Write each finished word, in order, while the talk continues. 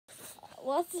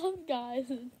What's up,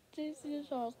 guys? It's JC and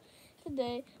Charles.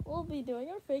 Today, we'll be doing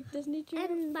our fake Disney Junior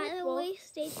And by the football. way,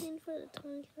 stay tuned for the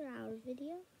 24-hour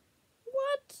video.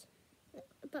 What?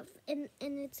 But and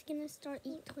it's gonna start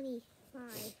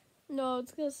 8:25. No,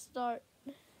 it's gonna start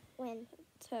When?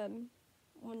 10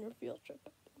 when your field trip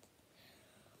happens.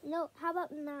 No, how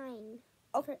about 9?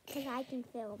 Because I can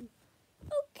film.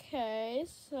 Okay,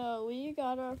 so we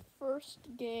got our first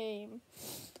game.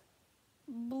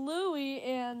 Bluey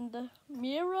and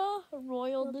Mira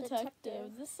Royal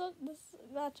Detective. This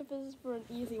matchup is for an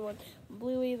easy one.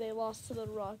 Bluey, they lost to the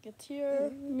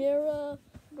Rocketeer. Mira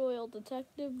Royal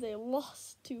Detective, they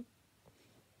lost to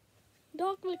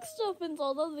Doc McStuffins,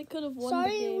 although they could have won the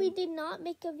game. Sorry, we did not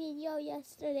make a video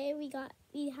yesterday.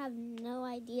 We have no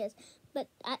ideas. But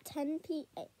at 10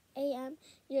 a.m.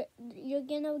 you're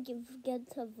gonna get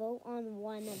to vote on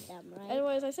one of them, right?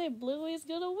 Anyways, I say Bluey's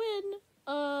gonna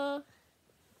win.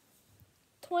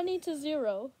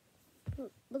 20-0.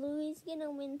 Bluey's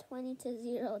gonna win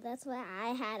 20-0. That's what I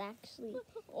had actually.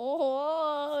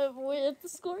 Oh, if the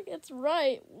score gets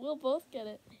right, we'll both get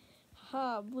it.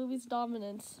 Bluey's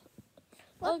dominance.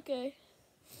 What? Okay.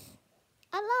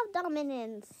 I love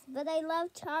dominance, but I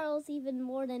love Charles even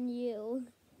more than you.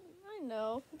 I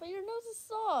know, but your nose is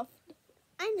soft.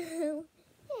 I know.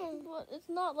 But it's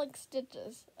not like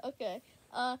stitches. Okay.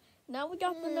 Now we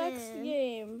got the next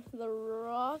game. The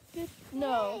Rocket.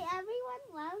 No. Hey, everyone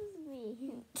loves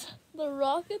me. The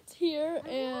Rocketeer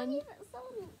and.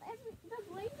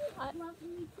 Love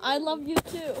me too. I love you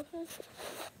too.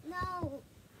 No.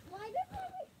 Why did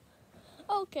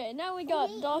Okay, now we got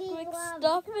Doc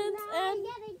McStuffins and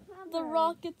the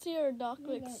Rocketeer. Doc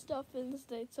McStuffins,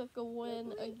 they took a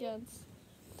win against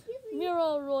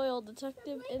Mira Royal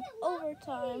Detective in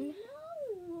overtime.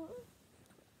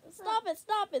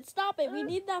 Stop it. We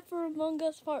need that for Among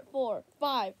Us Part 4.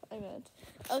 5, I meant.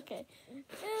 Okay.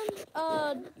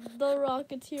 And the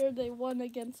Rocketeer, they won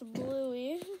against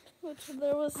Bluey, which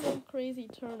there was some crazy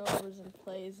turnovers in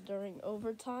plays during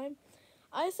overtime.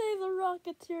 I say the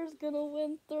Rocketeer's gonna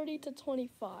win 30-25.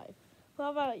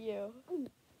 How about you?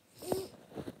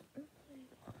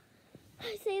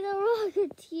 I say the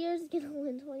Rocketeer's gonna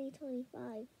win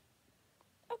 20-25.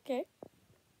 Okay.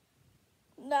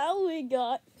 Now we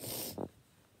got...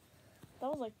 That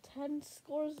was like 10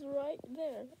 scores right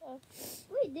there.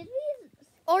 Wait, did we?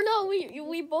 Oh no,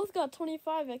 we both got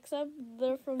 25, except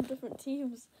they're from different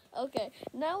teams. Okay,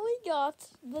 now we got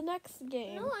the next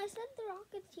game. No, I said the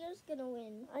Rocketeer's gonna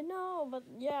win. I know, but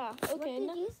yeah. Okay.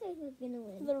 What did you say who's gonna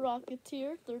win? The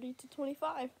Rocketeer,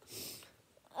 30-25.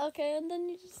 Okay, and then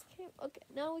you just came. Okay,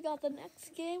 now we got the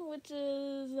next game, which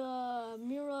is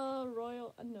Mira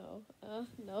Royal. No,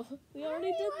 we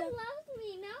already did that. Everyone loves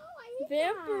me. No, I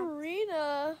did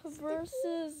Vampirina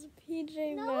versus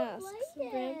PJ Masks.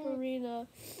 Blanket. Vampirina.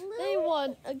 They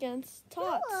won against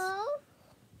Tots. Hello.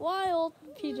 While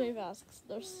PJ Masks,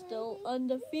 they're still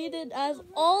undefeated as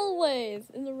always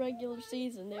in the regular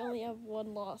season. They only have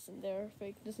one loss in their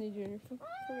fake Disney Junior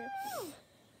career.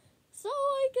 So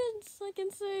I can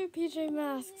say PJ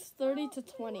Masks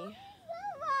 30-20.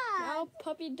 Now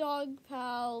Puppy Dog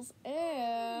Pals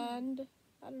and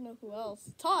I don't know who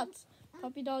else. Tots.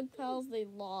 Puppy Dog Pals, they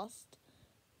lost.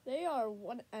 They are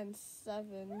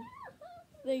 1-7.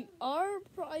 They are.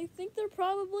 I think they're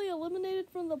probably eliminated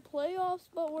from the playoffs,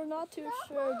 but we're not too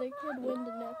sure. They could win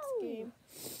the next game.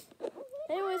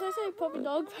 Anyways, I say Puppy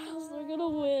Dog Pals, they're gonna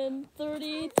win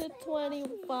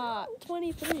 30-25.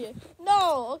 23.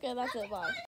 No! Okay, that's it. Bye.